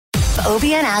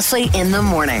Obie and Ashley in the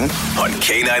morning on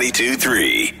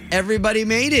K92.3. Everybody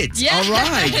made it. Yes. All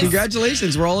right.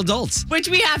 Congratulations. We're all adults. Which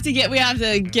we have to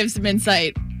give some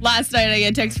insight. Last night I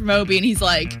get a text from Obie and he's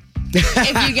like,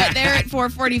 if you get there at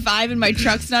 4:45 and my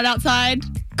truck's not outside,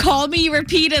 call me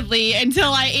repeatedly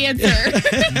until I answer.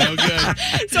 No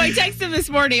good. So I texted him this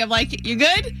morning. I'm like, you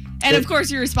good? And of course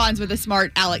he responds with a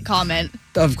smart Alec comment.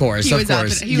 Of course. He of was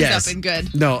course. up and, he was up and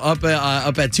good. No, up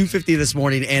at 2:50 this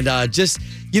morning. And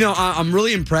I'm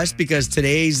really impressed because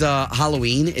today's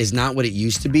Halloween is not what it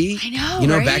used to be. I know, You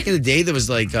know, right? back in the day, there was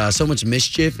like so much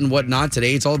mischief and whatnot.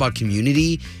 Today, it's all about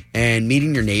community and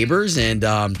meeting your neighbors. And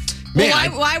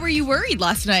Why were you worried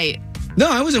last night? No,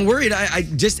 I wasn't worried. I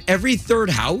just every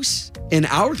third house in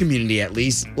our community, at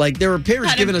least, like there were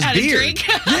parents giving us had a beer. drink?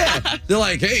 Yeah, they're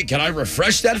like, "Hey, can I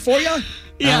refresh that for you?"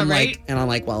 Yeah, I'm right. I'm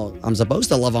like, well, I'm supposed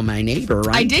to love on my neighbor,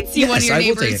 right? I did see one of your I will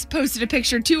take neighbors it. posted a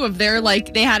picture too of their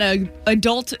they had a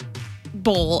adult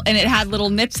bowl and it had little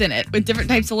nips in it with different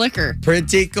types of liquor.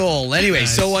 Pretty cool. Anyway,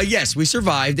 Nice. so yes, we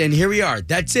survived, and here we are.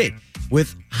 That's it.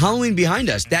 With Halloween behind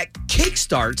us, that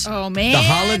kickstarts Oh man. the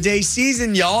holiday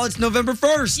season, y'all. It's November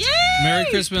 1st. Yay! Merry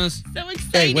Christmas. So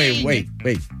exciting. Hey,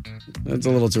 wait. That's a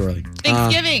little too early.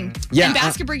 Thanksgiving. yeah, And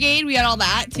Basket Brigade, we got all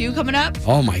that too coming up.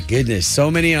 Oh my goodness, so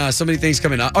many things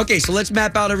coming up. Okay, so let's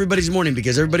map out everybody's morning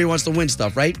because everybody wants to win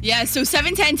stuff, right? Yeah, so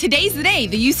 7:10, today's the day.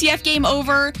 The UCF game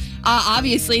over,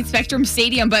 obviously, at Spectrum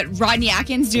Stadium, but Rodney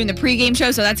Atkins doing the pregame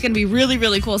show, so that's going to be really,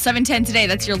 really cool. 7:10 today,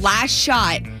 that's your last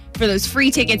shot for those free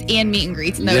tickets and meet and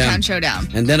greets in the Yeah. Town Showdown.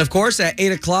 And then, of course, at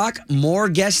 8 o'clock, more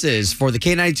guesses for the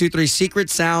K92.3 Secret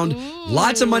Sound.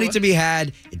 Lots of money to be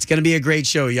had. It's going to be a great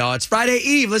show, y'all. It's Friday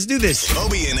Eve. Let's do this.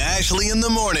 Obie and Ashley in the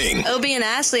morning. Obie and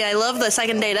Ashley, I love the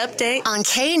second date update. on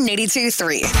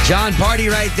K92.3. John Party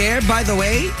right there. By the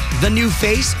way, the new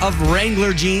face of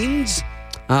Wrangler jeans.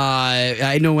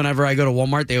 I know whenever I go to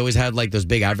Walmart, they always have like those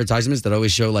big advertisements that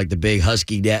always show like the big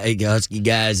husky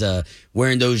guys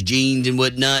wearing those jeans and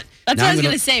whatnot. That's Now what I I'm was gonna-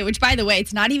 going to say, which, by the way,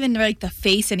 it's not even like the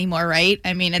face anymore, right?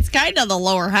 I mean, it's kind of the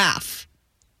lower half.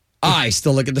 I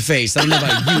still look at the face. I don't know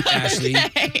about you, Ashley.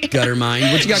 Gutter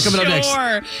mind. What you got coming up next?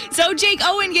 Sure. So Jake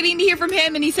Owen, getting to hear from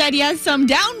him, and he said he has some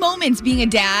down moments being a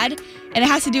dad, and it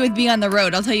has to do with being on the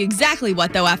road. I'll tell you exactly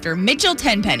what, though, after Mitchell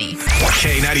Tenpenny.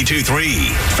 K92.3.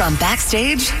 From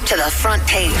backstage to the front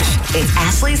page, it's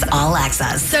Ashley's All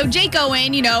Access. So Jake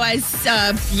Owen,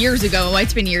 as years ago,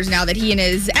 it's been years now that he and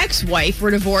his ex-wife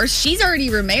were divorced. She's already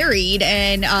remarried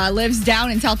and lives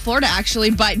down in South Florida,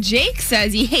 actually. But Jake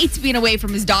says he hates being away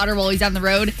from his daughter while he's on the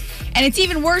road. And it's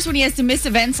even worse when he has to miss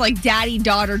events like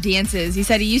daddy-daughter dances. He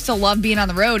said he used to love being on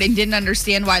the road and didn't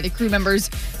understand why the crew members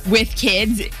with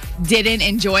kids didn't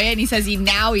enjoy it. And he says he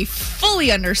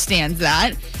fully understands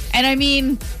that. And I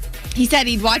mean, he said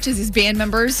he'd watch as his band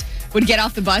members would get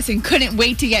off the bus and couldn't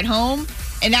wait to get home.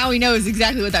 And now he knows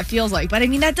exactly what that feels like. But I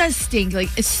mean, that does stink. Like,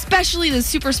 especially the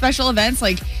super special events,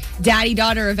 like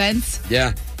daddy-daughter events.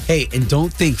 Yeah. Hey, and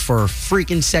don't think for a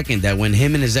freaking second that when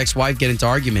him and his ex-wife get into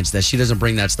arguments that she doesn't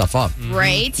bring that stuff up.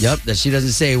 Right? Yep, that she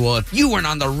doesn't say, well, if you weren't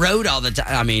on the road all the time.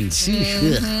 I mean,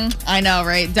 I know,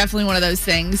 right? Definitely one of those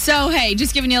things. So, hey,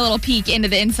 just giving you a little peek into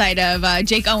the inside of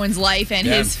Jake Owen's life and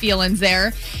his feelings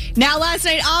there. Now, last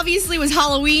night obviously was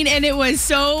Halloween, and it was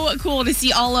so cool to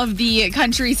see all of the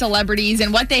country celebrities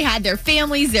and what they had, their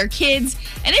families, their kids,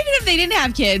 and even if they didn't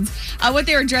have kids, what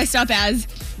they were dressed up as.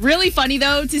 Really funny,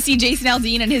 though, to see Jason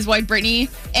Aldean and his wife, Brittany,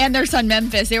 and their son,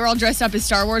 Memphis. They were all dressed up as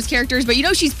Star Wars characters. But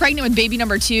she's pregnant with baby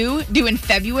number 2, due in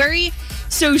February.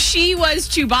 So she was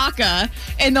Chewbacca,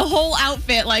 and the whole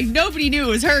outfit, like, nobody knew it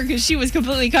was her because she was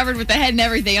completely covered with the head and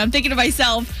everything. I'm thinking to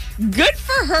myself, good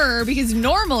for her, because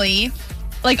normally,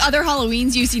 like other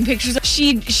Halloweens you've seen pictures of,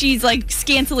 she's like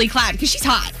scantily clad because she's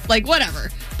hot, like whatever.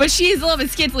 But she's a little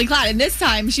bit scantily clad. And this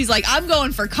time she's like, I'm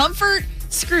going for comfort.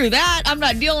 Screw that. I'm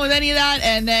not dealing with any of that.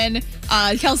 And then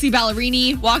Kelsey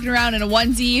Ballerini walking around in a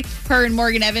onesie. Her and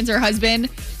Morgan Evans, her husband.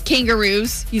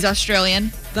 Kangaroos. He's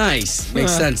Australian. nice.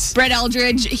 Makes sense. Brett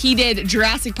Eldridge, he did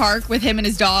Jurassic Park with him and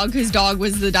his dog. His dog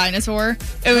was the dinosaur.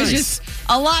 It was Nice. just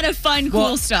a lot of fun,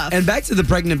 cool stuff. And back to the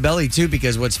pregnant belly, too,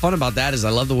 because what's fun about that is I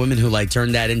love the women who, like,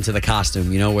 turn that into the costume,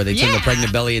 where they turn the Yeah.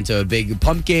 pregnant belly into a big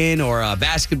pumpkin or a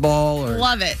basketball. Or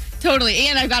Love it. Totally.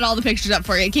 And I've got all the pictures up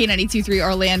for you at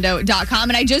K923Orlando.com.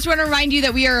 And I just want to remind you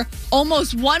that we are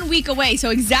almost 1 week away. So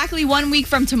exactly 1 week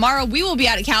from tomorrow, we will be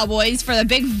out at Cowboys for the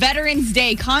big Veterans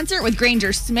Day concert with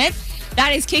Granger Smith.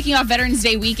 That is kicking off Veterans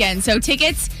Day weekend. So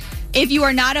tickets, if you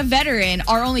are not a veteran,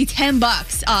 are only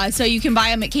 $10. So you can buy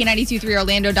them at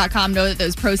K923Orlando.com. Know that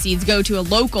those proceeds go to a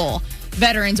local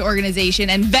veterans organization.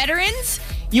 And veterans,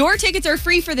 your tickets are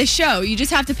free for the show. You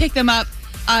just have to pick them up.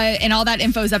 And all that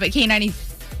info is up at K93.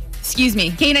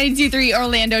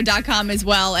 K923Orlando.com as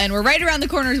well. And we're right around the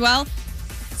corner as well.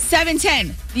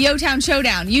 7:10, the O-Town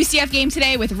Showdown. UCF game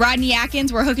today with Rodney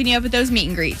Atkins. We're hooking you up with those meet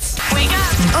and greets. Wake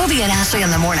up. Obie and Ashley in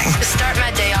the morning. Start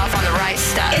my day off on the right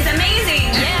stuff. It's amazing.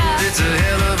 Yeah. It's a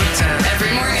hell of a time.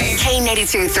 Every morning.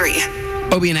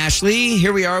 K92.3. Obie and Ashley,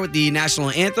 here we are with the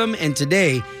national anthem. And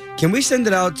today, can we send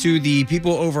it out to the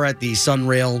people over at the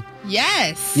Sunrail?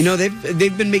 Yes. You know,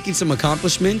 they've been making some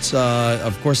accomplishments.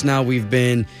 Of course, now we've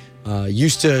been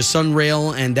used to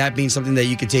Sunrail, and that being something that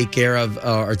you could take care of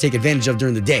or take advantage of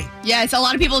during the day. Yes, a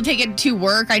lot of people take it to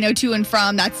work. I know to and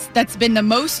from. That's been the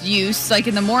most use, like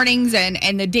in the mornings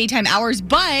and the daytime hours.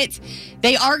 But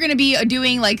they are going to be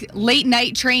doing like late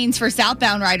night trains for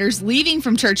southbound riders leaving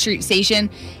from Church Street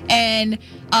Station. And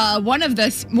one of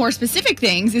the more specific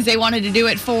things is they wanted to do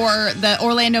it for the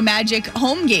Orlando Magic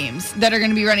home games that are going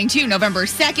to be running too, November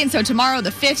 2nd. So tomorrow, the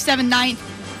 5th, 7th, 9th,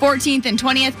 14th, and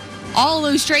 20th. All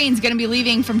those trains going to be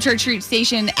leaving from Church Street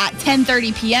Station at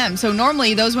 10:30 p.m. So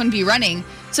normally those wouldn't be running.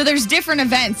 So there's different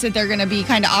events that they're going to be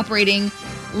kind of operating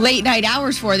late night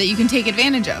hours for that you can take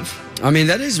advantage of. I mean,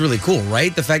 that is really cool,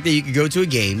 right? The fact that you could go to a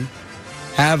game,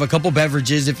 have a couple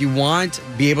beverages if you want,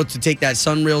 be able to take that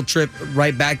Sunrail trip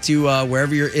right back to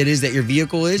wherever it is that your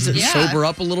vehicle is, Yeah. sober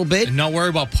up a little bit. And not worry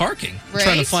about parking. Right.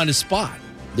 Trying to find a spot.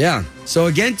 Yeah. So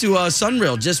again, to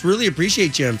Sunrail, just really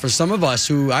appreciate you. And for some of us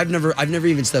who I've never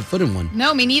even stepped foot in one.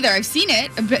 No, me neither. I've seen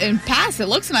it in past. It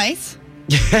looks nice.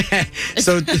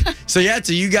 So yeah,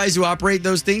 to you guys who operate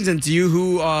those things, and to you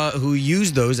who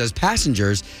use those as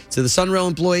passengers, to the Sunrail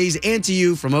employees, and to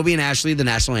you from Obie and Ashley, the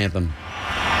national anthem.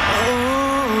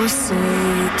 Oh,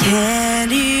 say, can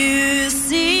you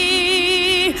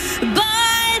see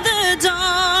by the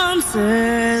dawn's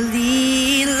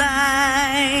early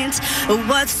light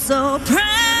what so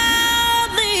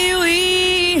proudly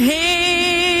we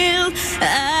hailed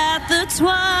at the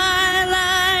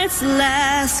twilight's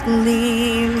last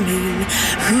gleaming,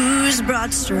 whose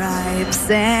broad stripes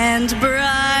and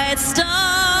bright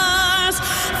stars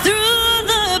through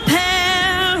the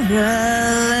perilous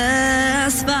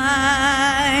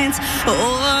fight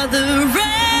o'er the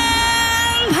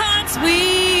ramparts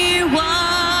we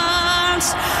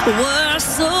watched were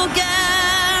so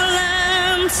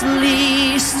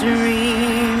gallantly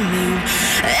streaming,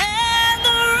 and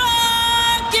the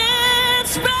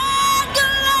rockets' red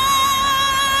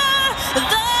glare, the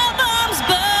bombs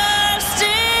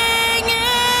bursting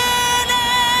in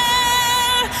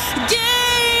air,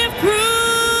 gave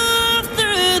proof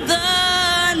through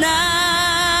the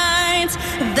night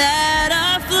that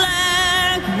our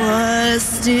flag was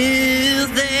still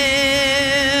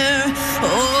there.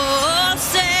 Oh,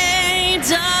 say,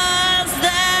 does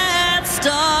that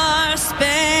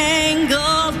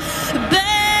star-spangled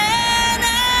banner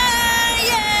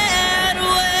yet wave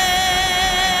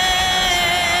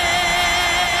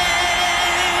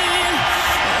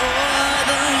o'er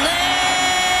the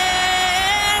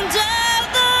land of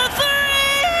the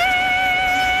free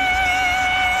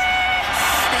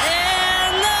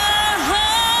and the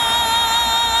home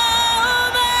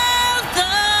of the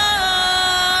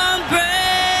brave?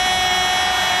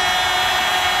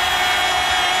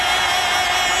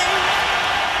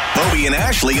 Obie and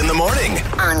Ashley in the morning.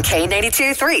 On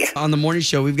K92.3. On the morning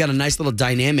show, we've got a nice little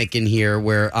dynamic in here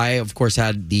where I, of course,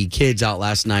 had the kids out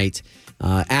last night.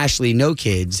 Ashley, no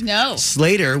kids. No.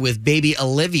 Slater with baby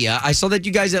Olivia. I saw that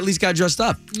you guys at least got dressed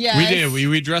up. Yes. We did.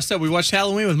 We dressed up. We watched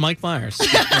Halloween with Mike Myers.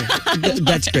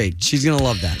 That's great. She's going to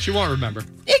love that. She won't remember.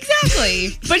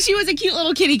 Exactly. But she was a cute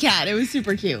little kitty cat. It was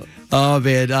super cute. Oh,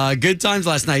 man. Good times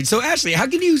last night. So, Ashley, how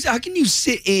can you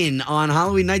sit in on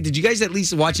Halloween night? Did you guys at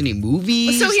least watch any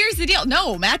movies? So here's the deal.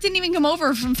 No, Matt didn't even come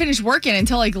over from finish working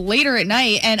until like later at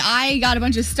night, and I got a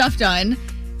bunch of stuff done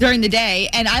during the day.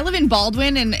 And I live in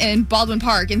Baldwin and Baldwin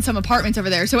Park in some apartments over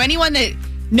there. So anyone that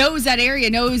knows that area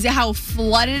knows how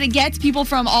flooded it gets. People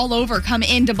from all over come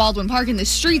into Baldwin Park, and the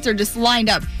streets are just lined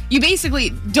up. You basically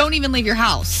don't even leave your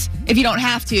house if you don't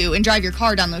have to and drive your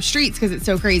car down those streets because it's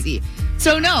so crazy.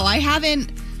 So no, I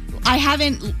didn't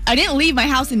leave my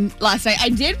house last night. I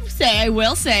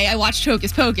will say I watched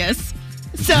Hocus Pocus.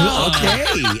 So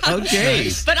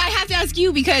Okay. But I have to ask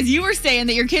you, because you were saying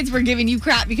that your kids were giving you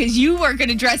crap because you weren't going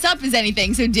to dress up as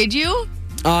anything. So did you?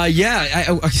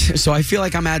 Yeah. So I feel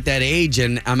like I'm at that age,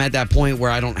 and I'm at that point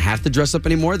where I don't have to dress up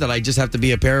anymore, that I just have to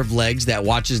be a pair of legs that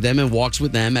watches them and walks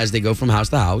with them as they go from house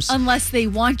to house. Unless they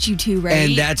want you to, right?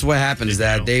 And that's what happened, is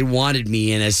that they wanted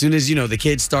me. And as soon as, the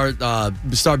kids start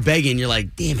begging, you're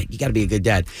like, damn it, you got to be a good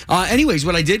dad. Anyways,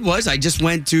 what I did was I just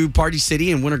went to Party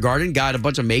City in Winter Garden, got a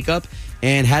bunch of makeup,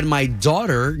 and had my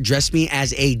daughter dress me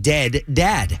as a dead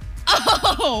dad.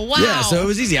 Oh, wow. Yeah, so it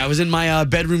was easy. I was in my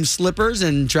bedroom slippers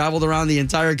and traveled around the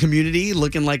entire community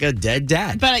looking like a dead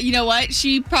dad. But you know what?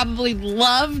 She probably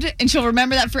loved, and she'll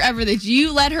remember that forever, that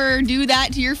you let her do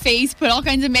that to your face, put all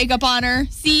kinds of makeup on her.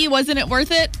 See, wasn't it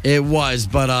worth it? It was,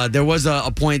 but there was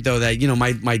a point, though, that,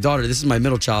 my daughter, this is my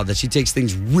middle child, that she takes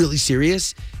things really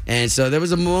serious. And so there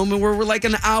was a moment where we're like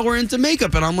an hour into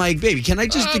makeup, and I'm like, baby, can I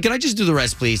just do the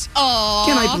rest, please? Oh.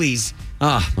 Can I please?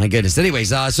 Oh, my goodness. Anyways,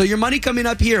 so your money coming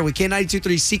up here with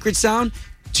K92.3 Secret Sound.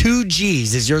 2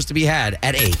 G's is yours to be had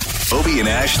at 8. Obie and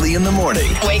Ashley in the morning.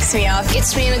 Wakes me up,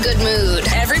 gets me in a good mood.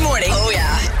 Every morning. Oh,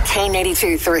 yeah.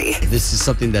 K92.3. This is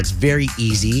something that's very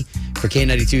easy for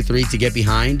K92.3 to get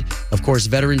behind. Of course,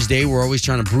 Veterans Day, we're always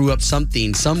trying to brew up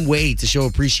something, some way to show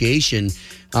appreciation.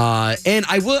 And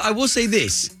I will say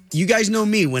this. You guys know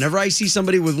me. Whenever I see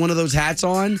somebody with one of those hats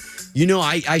on,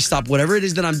 I stop whatever it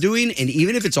is that I'm doing. And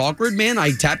even if it's awkward, man,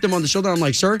 I tap them on the shoulder. I'm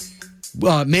like, sir,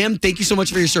 ma'am, thank you so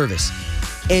much for your service.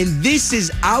 And this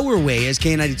is our way as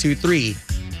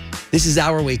K92.3. This is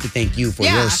our way to thank you for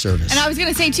your service. And I was going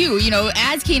to say, too,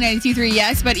 as K92.3,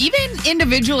 yes, but even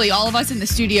individually, all of us in the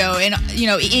studio and,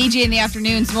 AJ in the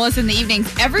afternoons, Melissa in the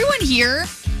evenings, everyone here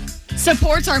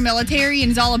supports our military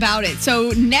and is all about it. So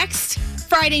next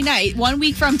Friday night, 1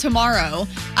 week from tomorrow,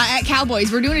 at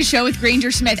Cowboys, we're doing a show with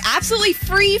Granger Smith, absolutely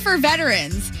free for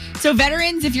veterans. So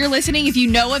veterans, if you're listening, if you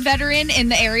know a veteran in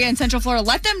the area in Central Florida,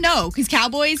 let them know, because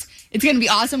Cowboys, it's going to be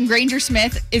awesome. Granger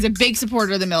Smith is a big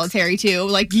supporter of the military, too,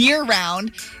 like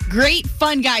year-round. Great,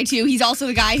 fun guy, too. He's also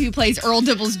the guy who plays Earl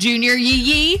Dibbles Jr.,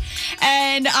 yee.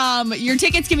 And your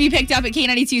tickets can be picked up at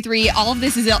K92.3. All of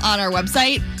this is on our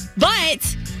website. But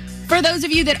for those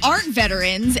of you that aren't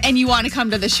veterans and you want to come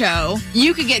to the show,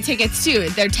 you could get tickets, too.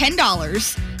 They're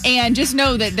 $10. And just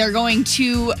know that they're going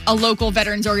to a local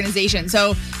veterans organization.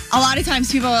 So a lot of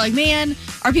times people are like, man,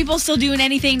 are people still doing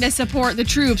anything to support the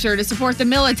troops or to support the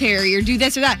military or do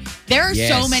this or that? There are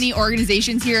so many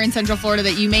organizations here in Central Florida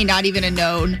that you may not even have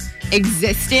known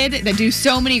existed that do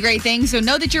so many great things. So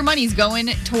know that your money's going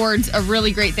towards a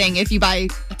really great thing if you buy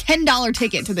a $10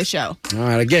 ticket to the show. All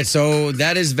right, again, so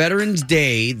that is Veterans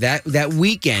Day. That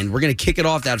weekend, we're going to kick it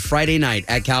off that Friday night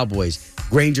at Cowboys.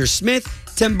 Granger Smith,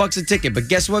 $10 a ticket. But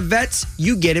guess what, vets?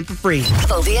 You get it for free.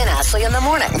 Obie and Ashley in the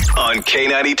morning. On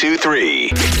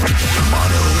K92.3.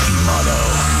 Mano,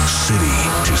 city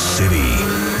to city.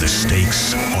 The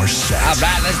stakes are set. All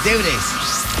right, let's do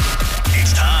this.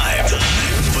 It's time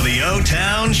for the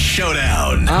O-Town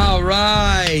Showdown. All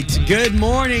right. Good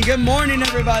morning,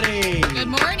 everybody. Good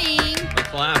morning.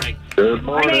 Clapping. Good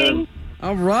morning.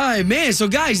 All right, man. So,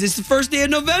 guys, it's the first day of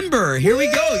November. Here we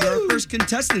go. You're our first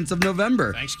contestants of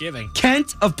November. Thanksgiving.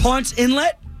 Kent of Ponce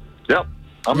Inlet. Yep,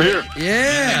 I'm here.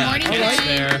 Yeah. Good morning, All right.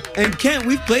 There. And Kent,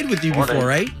 we've played with you Morning. before,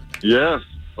 right? Yes.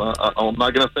 I'm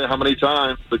not going to say how many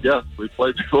times, but yes, we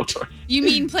played before. You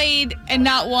mean played and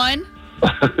not won?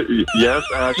 Yes,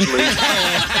 Ashley.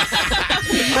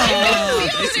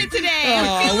 It today.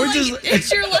 Oh, we're just-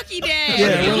 It's your lucky day.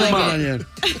 Yeah, we're Come loving on. on you.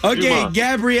 Come Okay, on.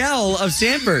 Gabrielle of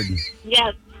Sanford.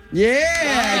 Yes.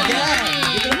 Yeah,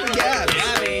 Gab. Give it up for Gab.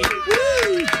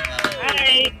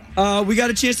 Hi. We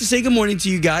got a chance to say good morning to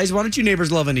you guys. Why don't you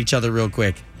neighbors loving each other real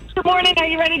quick? Good morning. Are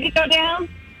you ready to go down?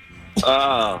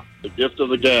 The gift of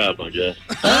the gab, I guess.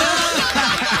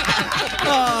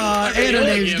 Oh, and her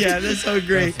name's Gab. That's so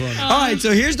great. All right,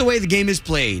 so here's the way the game is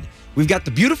played. We've got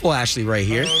the beautiful Ashley right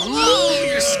here. Oh,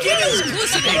 your skin is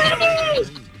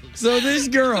glistening. So this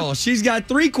girl, she's got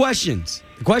 3 questions.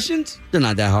 The questions, they're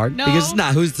not that hard. No. Because it's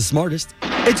not who's the smartest.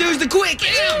 It's who's the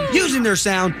quickest. Using their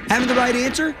sound, having the right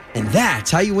answer, and that's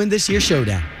how you win this year's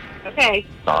showdown. Okay.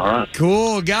 All right.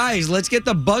 Cool, guys. Let's get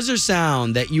the buzzer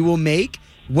sound that you will make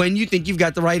when you think you've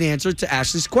got the right answer to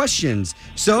Ashley's questions.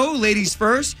 So, ladies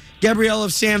first, Gabrielle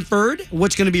of Sanford,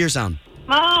 what's going to be your sound?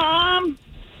 Mom.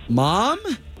 Mom?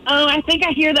 Oh, I think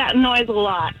I hear that noise a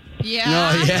lot. Yeah.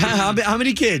 No, yeah. How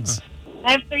many kids?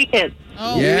 I have 3 kids.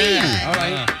 Oh, yeah. man. All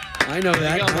right. I know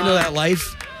that. you go, I know Mom. that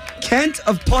life. Kent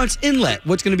of Ponce Inlet,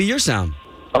 what's going to be your sound?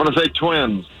 I'm going to say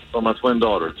twins for my twin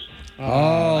daughters. Oh,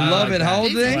 love it. How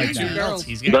old are they? Like Two that. girls.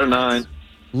 He's They're 9.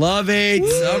 Love it.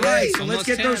 All right, so let's Almost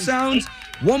get 10. those sounds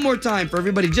one more time for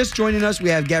everybody just joining us. We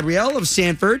have Gabrielle of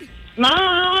Sanford,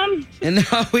 Mom. and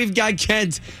now we've got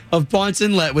Kent of Ponce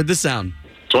Inlet with the sound.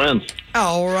 Twins.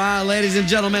 All right, ladies and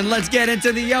gentlemen, let's get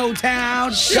into the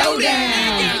O-Town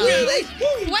Showdown.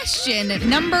 Question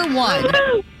number 1.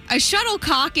 A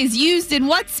shuttlecock is used in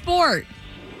what sport?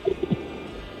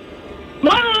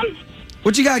 Mom.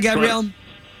 What you got, Gabrielle?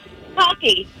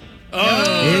 Hockey.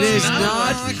 Oh, It is it's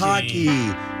not hockey.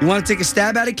 You want to take a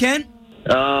stab at it, Kent?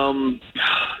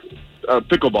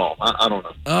 Pickleball. I don't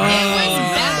know. Oh. It was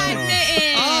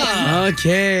badminton.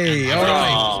 Okay. All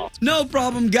right. Oh. No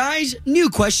problem, guys. New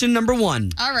question number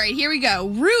 1. All right, here we go.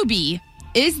 Ruby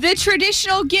is the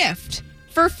traditional gift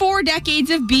for 4 decades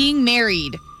of being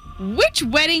married. Which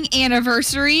wedding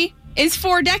anniversary is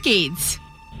 4 decades?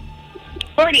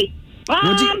 40.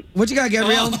 What you got,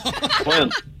 Gabrielle?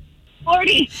 Twins.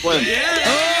 40. Twins.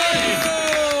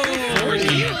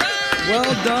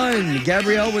 Well done,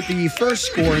 Gabrielle, with the first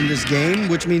score in this game,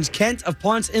 which means Kent of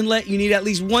Ponce Inlet, you need at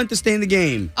least 1 to stay in the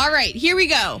game. All right, here we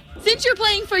go. Since you're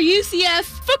playing for UCF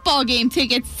football game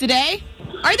tickets today,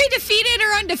 are they defeated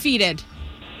or undefeated?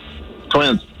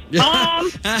 Twins.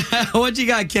 What you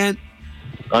got, Kent?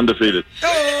 Undefeated.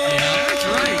 That's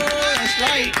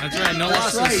right. No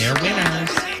losses. Right. They're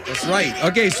winners. That's right.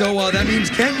 Okay, so that means,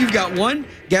 Kent, you've got 1.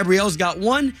 Gabrielle's got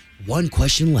 1. 1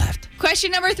 question left.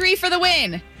 Question number 3 for the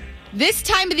win. This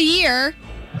time of the year,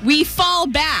 we fall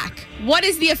back. What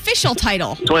is the official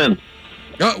title? Twins.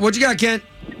 What you got, Kent?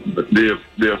 The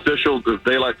official is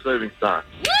daylight savings time.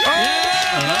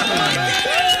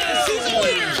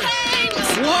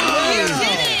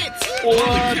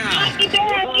 Lucky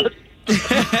Daddy.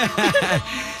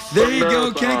 There you go,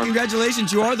 Marathon. Kent.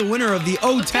 Congratulations. You are the winner of the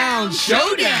O-Town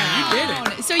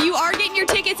Showdown. So you are getting your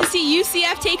tickets to see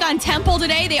UCF take on Temple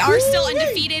today. They are still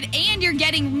undefeated, and you're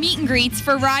getting meet and greets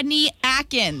for Rodney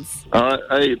Atkins.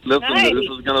 Hey, listen, Nice. this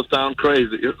is going to sound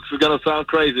crazy. This is going to sound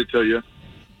crazy to you,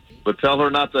 but tell her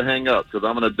not to hang up because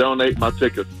I'm going to donate my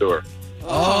tickets to her.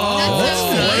 Oh,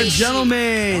 what a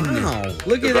gentleman.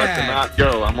 Look at Because I that. cannot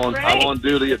go. I'm on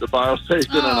duty at the fire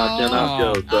station and I cannot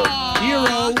go. So,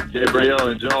 Hero. Gabrielle,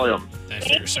 enjoy them. Thanks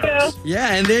for your Thank service. you.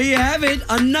 Yeah, and there you have it.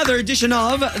 Another edition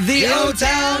of the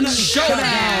O-Town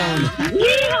Showdown.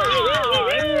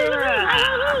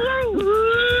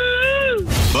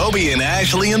 Bobby and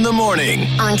Ashley in the morning.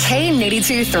 On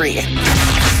K82-3.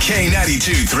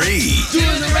 K92 3.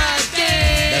 Doing the right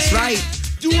thing. That's right.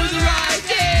 Doing the right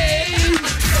thing.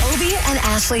 Obie and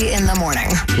Ashley in the morning.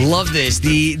 Love this.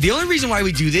 The only reason why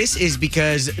we do this is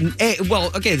because, so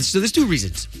there's 2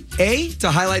 reasons. A, to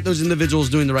highlight those individuals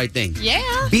doing the right thing. Yeah.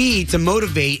 B, to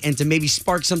motivate and to maybe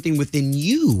spark something within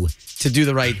you to do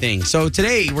the right thing. So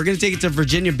today, we're going to take it to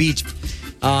Virginia Beach.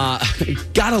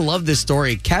 Gotta love this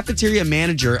story. Cafeteria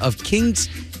manager of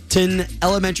Kingston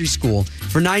Elementary School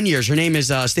for 9 years. Her name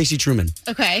is Stacy Truman.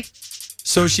 Okay.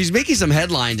 So she's making some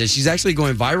headlines and she's actually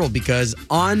going viral because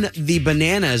on the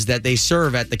bananas that they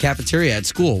serve at the cafeteria at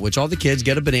school, which all the kids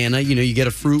get a banana, you get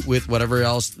a fruit with whatever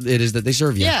else it is that they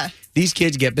serve you. Yeah. These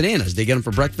kids get bananas. They get them for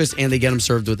breakfast and they get them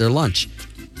served with their lunch.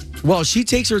 Well, she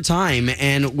takes her time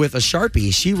and with a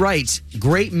Sharpie, she writes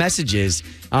great messages.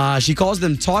 She calls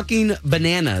them talking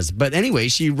bananas. But anyway,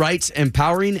 she writes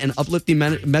empowering and uplifting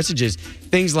messages.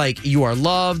 Things like you are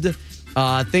loved,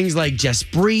 things like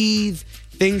just breathe,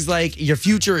 things like your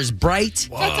future is bright.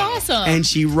 That's awesome. And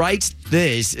she writes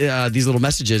these little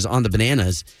messages on the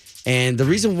bananas. And the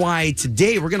reason why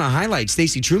today we're going to highlight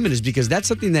Stacy Truman is because that's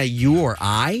something that you or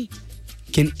I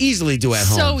can easily do at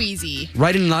home. So easy.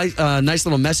 Write a nice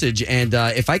little message. And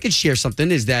if I could share something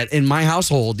is that in my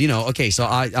household, so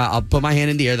I'll put my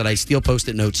hand in the air that I steal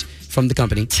Post-it notes from the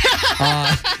company.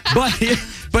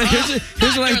 But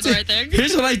here's what I do. Right thing.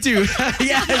 Here's what I do.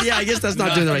 yeah, I guess that's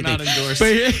not doing the right thing. Not endorsed.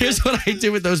 But here's what I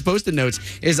do with those Post-it notes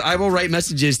is I will write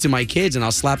messages to my kids and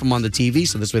I'll slap them on the TV.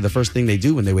 So this way the first thing they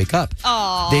do when they wake up,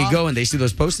 they go and they see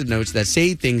those Post-it notes that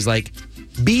say things like,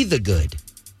 be the good.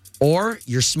 Or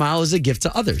your smile is a gift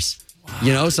to others.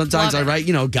 Wow. Sometimes I write,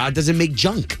 God doesn't make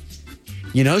junk.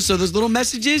 So those little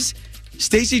messages,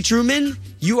 Stacy Truman,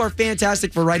 you are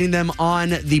fantastic for writing them on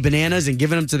the bananas and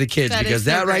giving them to the kids because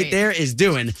that right there is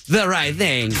doing the right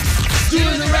thing.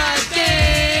 Doing the right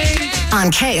thing. On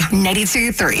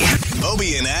K92-3.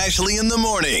 Bobby and Ashley in the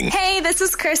morning. Hey, this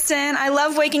is Kristen. I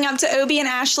love waking up to Obie and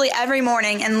Ashley every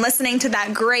morning and listening to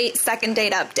that great second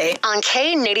date update. On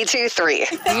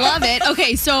K92-3. Love it.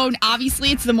 Okay, so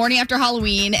obviously it's the morning after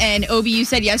Halloween, and Obie, you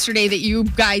said yesterday that you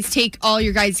guys take all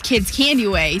your guys' kids' candy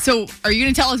away. So are you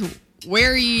going to tell us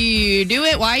where you do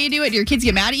it, why you do it? Do your kids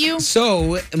get mad at you?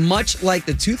 So much like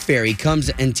the tooth fairy comes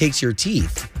and takes your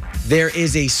teeth, there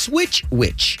is a switch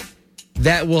witch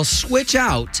that will switch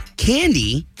out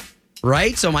candy,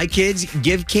 right? So my kids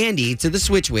give candy to the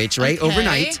switch witch, right,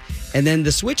 overnight. And then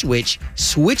the switch witch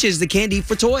switches the candy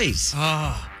for toys.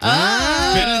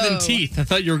 Better than teeth. I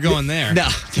thought you were going there. No.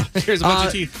 Here's a bunch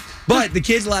of teeth. But the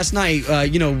kids last night,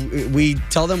 we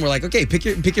tell them, we're like, okay, pick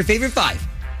your favorite 5.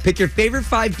 Pick your favorite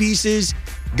 5 pieces.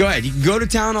 Go ahead. You can go to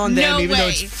town on them, even though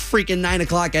it's freaking 9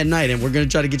 o'clock at night, and we're going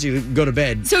to try to get you to go to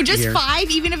bed. So just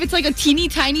 5, even if it's like a teeny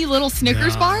tiny little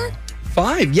Snickers bar?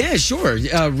 5, yeah, sure.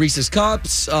 Reese's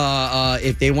Cups,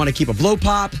 if they want to keep a blow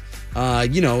pop,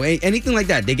 anything like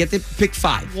that. They get to pick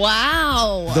 5.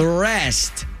 Wow. The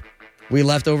rest we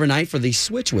left overnight for the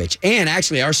Switch Witch. And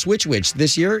actually, our Switch Witch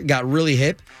this year got really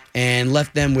hip and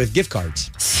left them with gift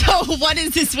cards. So what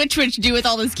does the Switch Witch do with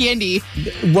all this candy?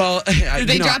 Well, did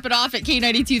they drop it off at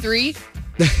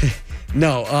K92.3?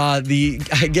 No, I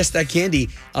guess that candy.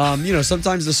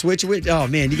 Sometimes the Switch Witch. Oh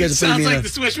man, you guys are putting me in the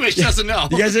Switch Witch doesn't know.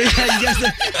 You guys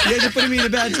are putting me in a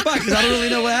bad spot because I don't really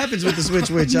know what happens with the Switch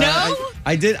Witch. No,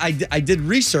 I did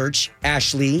research,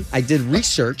 Ashley. I did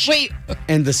research. Wait,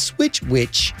 and the Switch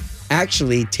Witch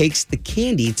actually takes the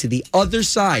candy to the other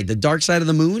side, the dark side of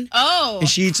the moon. Oh, and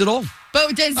she eats it all.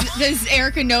 But does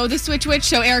Erica know the Switch Witch?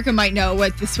 So Erica might know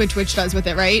what the Switch Witch does with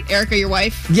it, right? Erica, your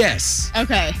wife? Yes.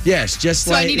 Okay. Yes,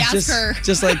 so I need to ask her.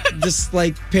 just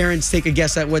like parents take a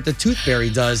guess at what the Tooth Fairy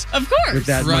does. Of course. With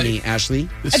that money, Ashley.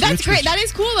 That's great. That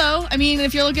is cool, though. I mean,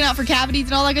 if you're looking out for cavities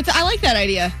and all that good stuff, I like that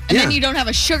idea. And then you don't have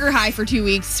a sugar high for 2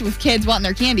 weeks with kids wanting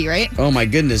their candy, right? Oh my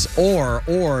goodness.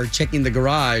 Or checking the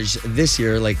garage this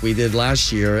year like we did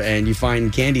last year, and you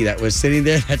find candy that was sitting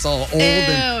there that's all old.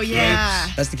 Yeah.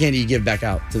 That's the candy you give back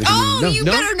out to the community. You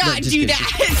better not do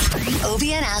that.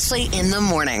 Obie and Ashley in the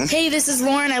morning. Hey, this is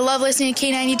Lauren. I love listening to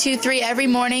K92.3 every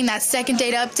morning. That second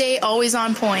date update, always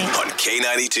on point. On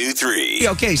K92.3.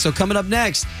 Okay, so coming up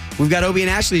next, we've got Obie and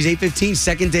Ashley's 8:15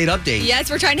 second date update. Yes,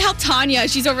 we're trying to help Tanya.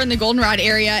 She's over in the Goldenrod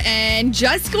area, and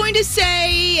just going to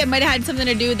say it might have had something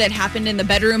to do that happened in the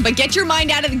bedroom, but get your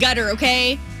mind out of the gutter,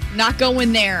 okay? Not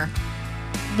going there.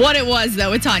 What it was,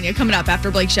 though, with Tanya coming up after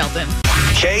Blake Shelton.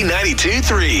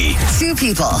 K92.3. 2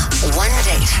 people, 1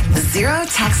 date, 0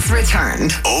 texts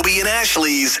returned. Obie and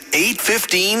Ashley's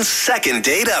 8:15 second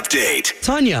date update.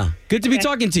 Tanya, good to be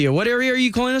talking to you. What area are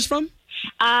you calling us from?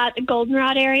 The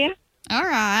Goldenrod area. All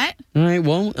right. All right,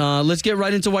 well, let's get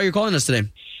right into why you're calling us today.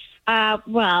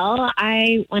 Well,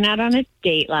 I went out on a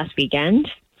date last weekend,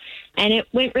 and it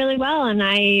went really well, and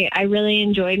I really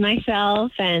enjoyed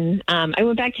myself, and I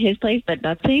went back to his place, but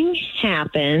nothing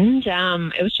happened.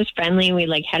 It was just friendly.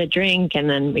 We, had a drink, and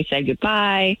then we said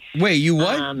goodbye. Wait, you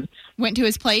what? Went to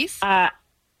his place?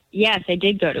 Yes, I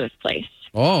did go to his place.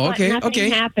 Oh, okay, but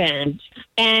nothing happened.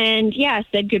 And,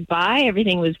 said goodbye.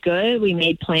 Everything was good. We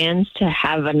made plans to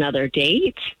have another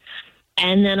date.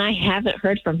 And then I haven't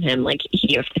heard from him. I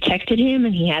texted him,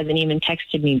 and he hasn't even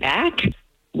texted me back.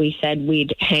 We said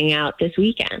we'd hang out this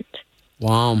weekend.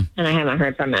 Wow. And I haven't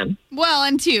heard from him. Well,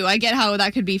 and two, I get how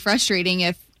that could be frustrating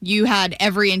if you had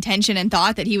every intention and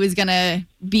thought that he was going to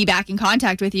be back in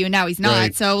contact with you, and now he's not.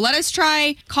 Right. So let us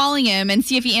try calling him and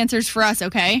see if he answers for us,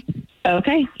 okay?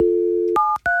 Okay.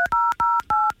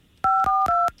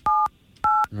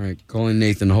 All right, calling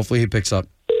Nathan. Hopefully he picks up.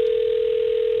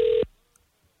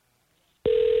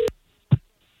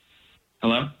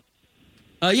 Hello?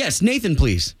 Yes, Nathan,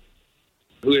 please.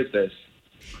 Who is this?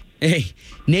 Hey,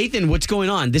 Nathan, what's going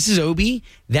on? This is Obie.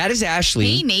 That is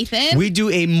Ashley. Hey, Nathan. We do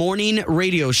a morning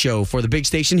radio show for the big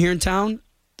station here in town,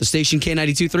 the station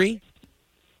K92.3.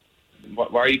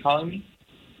 Why are you calling me?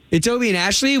 It's Obie and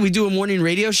Ashley. We do a morning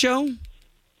radio show.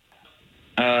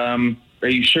 Are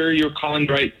you sure you're calling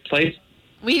the right place?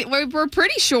 We're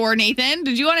pretty sure, Nathan.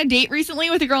 Did you on a date recently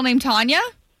with a girl named Tanya?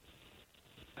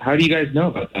 How do you guys know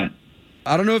about that?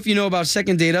 I don't know if you know about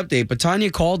second date update, but Tanya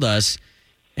called us,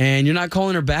 and you're not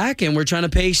calling her back, and we're trying to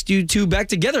paste you two back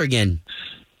together again.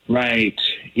 Right.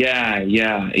 Yeah.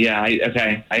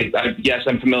 Okay. Yes,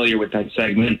 I'm familiar with that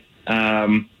segment.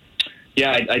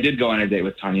 I did go on a date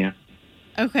with Tanya.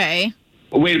 Okay.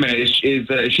 Wait a minute. Is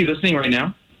she listening right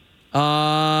now?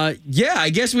 Yeah,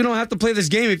 I guess we don't have to play this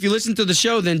game. If you listen to the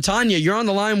show, then Tanya, you're on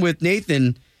the line with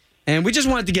Nathan, and we just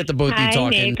wanted to get the both of you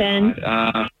talking. Nathan.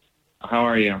 How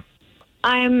are you?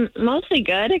 I'm mostly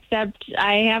good, except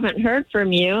I haven't heard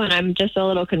from you, and I'm just a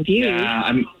little confused. Yeah,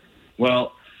 I'm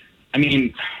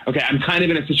kind of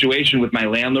in a situation with my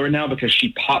landlord now because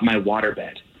she popped my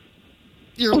waterbed.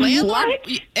 Your landlord?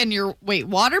 What? And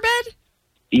waterbed?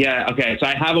 Yeah, okay, so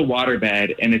I have a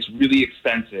waterbed, and it's really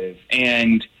expensive.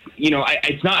 And,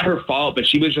 it's not her fault, but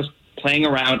she was just playing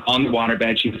around on the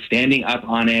waterbed. She was standing up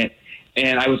on it,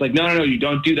 and I was like, no, you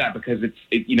don't do that because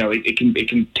it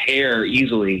can tear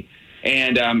easily.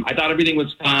 And I thought everything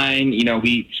was fine.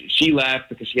 She left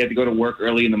because she had to go to work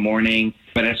early in the morning.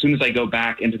 But as soon as I go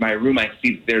back into my room, I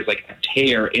see there's a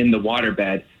tear in the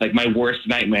waterbed, my worst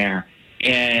nightmare.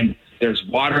 And there's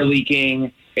water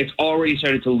leaking. It's already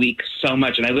started to leak so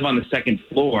much. And I live on the second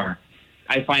floor.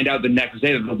 I find out the next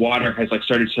day that the water has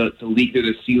started to leak through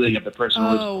the ceiling of the person who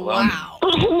lives below me.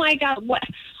 Oh, my God. What?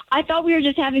 I thought we were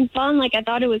just having fun. I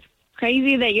thought it was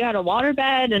crazy that you had a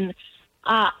waterbed, and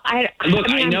I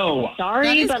know. I'm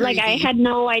sorry, but like I had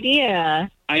no idea.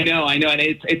 I know, and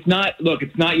it's not. Look,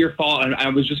 it's not your fault. I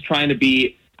was just trying to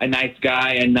be a nice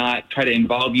guy and not try to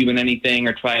involve you in anything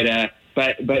or try to.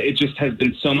 But it just has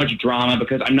been so much drama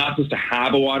because I'm not supposed to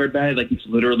have a waterbed. Like, it's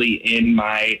literally in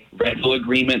my rental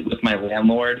agreement with my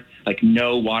landlord. Like,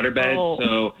 no waterbed. Oh.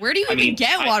 So where do you even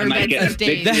get waterbeds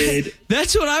these days?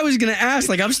 That's what I was going to ask.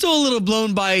 Like, I'm still a little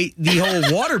blown by the whole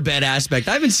waterbed aspect.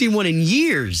 I haven't seen one in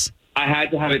years. I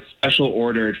had to have it special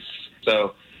ordered.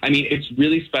 So, I mean, it's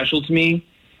really special to me.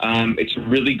 It's a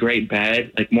really great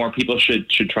bed. Like, more people should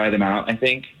try them out, I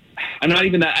think. I'm not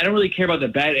even that. I don't really care about the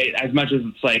bed as much as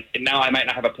it's like now I might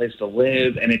not have a place to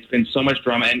live, and it's been so much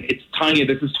drama. And it's Tanya,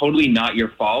 this is totally not your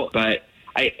fault, but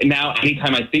now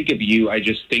anytime I think of you, I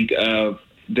just think of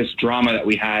this drama that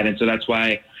we had, and so that's why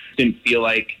I didn't feel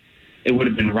like it would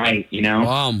have been right, you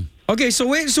know? Okay, so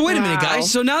wait a minute, guys.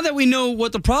 So now that we know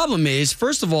what the problem is,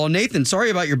 first of all, Nathan,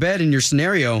 sorry about your bed and your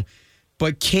scenario,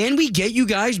 but can we get you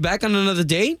guys back on another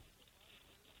date?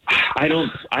 I don't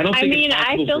think it's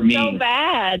possible I for me. feel so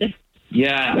bad.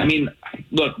 Yeah, I mean,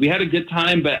 look, we had a good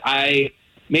time, but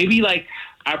maybe like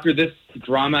after this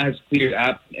drama has cleared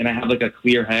up and I have like a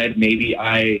clear head, maybe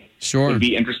I would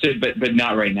be interested, but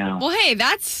not right now. Well, hey,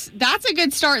 that's a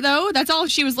good start though. That's all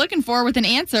she was looking for with an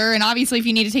answer. And obviously, if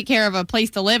you need to take care of a place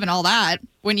to live and all that,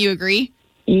 wouldn't you agree?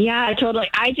 Yeah, totally.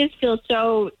 I just feel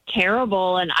so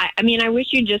terrible. And I mean, I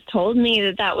wish you just told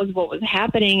me that was what was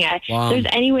happening. If there's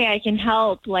any way I can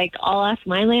help, like, I'll ask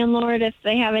my landlord if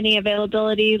they have any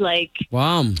availability. Like,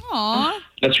 Aww.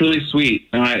 That's really sweet.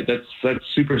 That's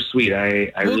super sweet.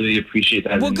 I really appreciate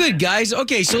that. Well, good, guys.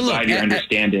 Okay, so look. I'm glad you're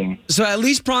understanding. So at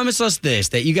least promise us this,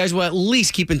 that you guys will at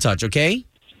least keep in touch, okay?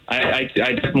 I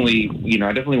definitely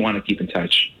want to keep in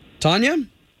touch. Tanya?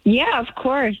 Yeah, of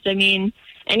course. I mean,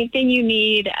 anything you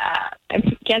need. I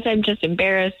guess I'm just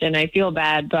embarrassed and I feel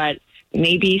bad, but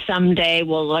maybe someday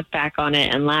we'll look back on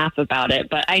it and laugh about it.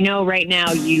 But I know right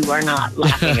now you are not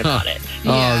laughing about it.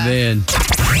 Oh, man.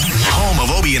 Home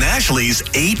of Obie and Ashley's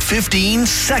 8:15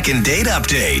 second date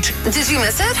update. Did you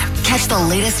miss it? Catch the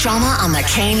latest drama on the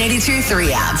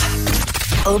K82-3 app.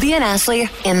 Obie and Ashley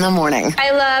in the morning.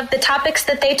 I love the topics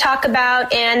that they talk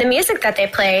about and the music that they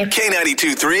play.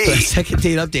 K92-3. Second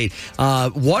date update.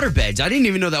 Waterbeds. I didn't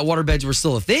even know that waterbeds were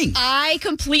still a thing. I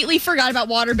completely forgot about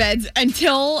waterbeds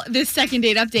until this second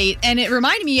date update. And it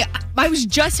reminded me, I was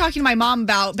just talking to my mom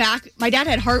about my dad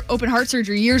had open heart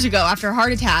surgery years ago after a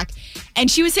heart attack. And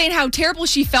she was saying how terrible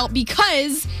she felt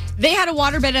because they had a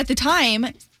waterbed at the time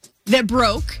that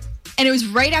broke. And it was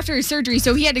right after his surgery.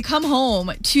 So he had to come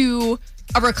home to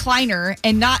a recliner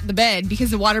and not the bed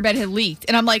because the waterbed had leaked.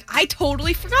 And I'm like, I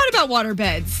totally forgot about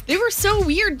waterbeds. They were so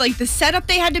weird, like the setup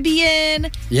they had to be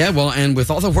in. Yeah, well, and with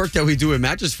all the work that we do at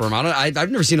Mattress Firm,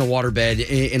 I've never seen a waterbed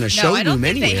in a showroom anywhere. I don't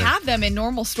think they have them in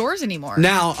normal stores anymore.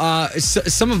 Now,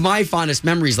 some of my fondest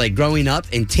memories, like growing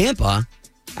up in Tampa,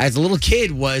 as a little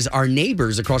kid, was our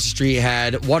neighbors across the street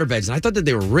had waterbeds, and I thought that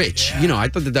they were rich. You know, I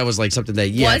thought that was like something that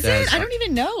was it? I don't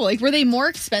even know. Like, were they more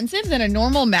expensive than a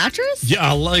normal mattress? Yeah,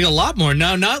 like a lot more.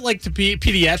 No, not like the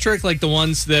pediatric, like the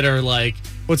ones that are like,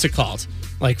 what's it called?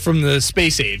 Like from the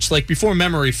space age, like before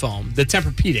memory foam, the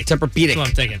Tempur-Pedic. That's what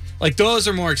I'm thinking. Like those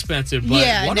are more expensive, but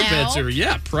waterbeds are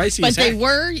pricey. But they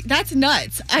were. That's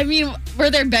nuts. I mean,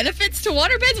 were there benefits to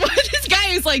waterbeds? This guy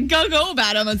is like go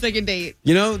about them on second date.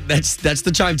 You know, that's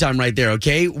the chime time right there.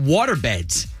 Okay,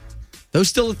 waterbeds. Those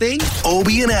still a thing?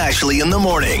 Obie and Ashley in the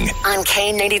morning on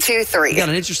K82-3. We got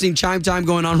an interesting chime time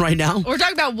going on right now. We're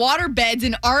talking about waterbeds,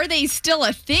 and are they still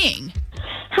a thing?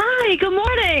 Hi, good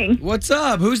morning. What's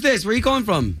up? Who's this? Where are you calling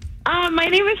from? My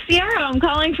name is Sierra. I'm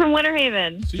calling from Winter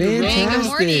Haven. Fantastic. Good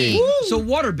morning. So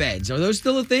waterbeds, are those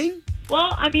still a thing?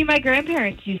 Well, I mean, my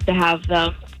grandparents used to have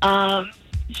them. A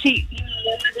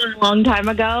long time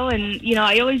ago, and,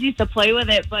 I always used to play with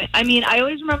it, but, I mean, I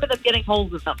always remember them getting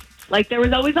holes in them. Like, there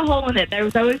was always a hole in it. There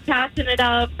was always patching it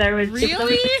up. There was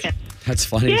Really? That's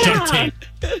funny. Yeah.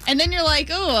 And then you're like,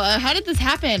 how did this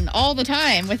happen all the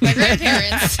time with my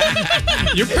grandparents?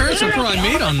 Your parents are probably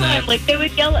made on that. Like, they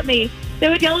would yell at me.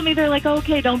 They're like,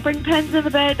 okay, don't bring pens in the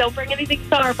bed. Don't bring anything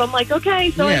sharp. I'm like, okay,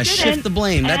 so I didn't. Shift the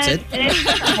blame. That's it.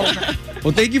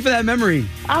 Well, thank you for that memory.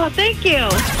 Oh, thank you.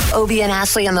 Obie and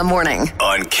Ashley in the morning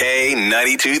on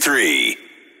K92-3.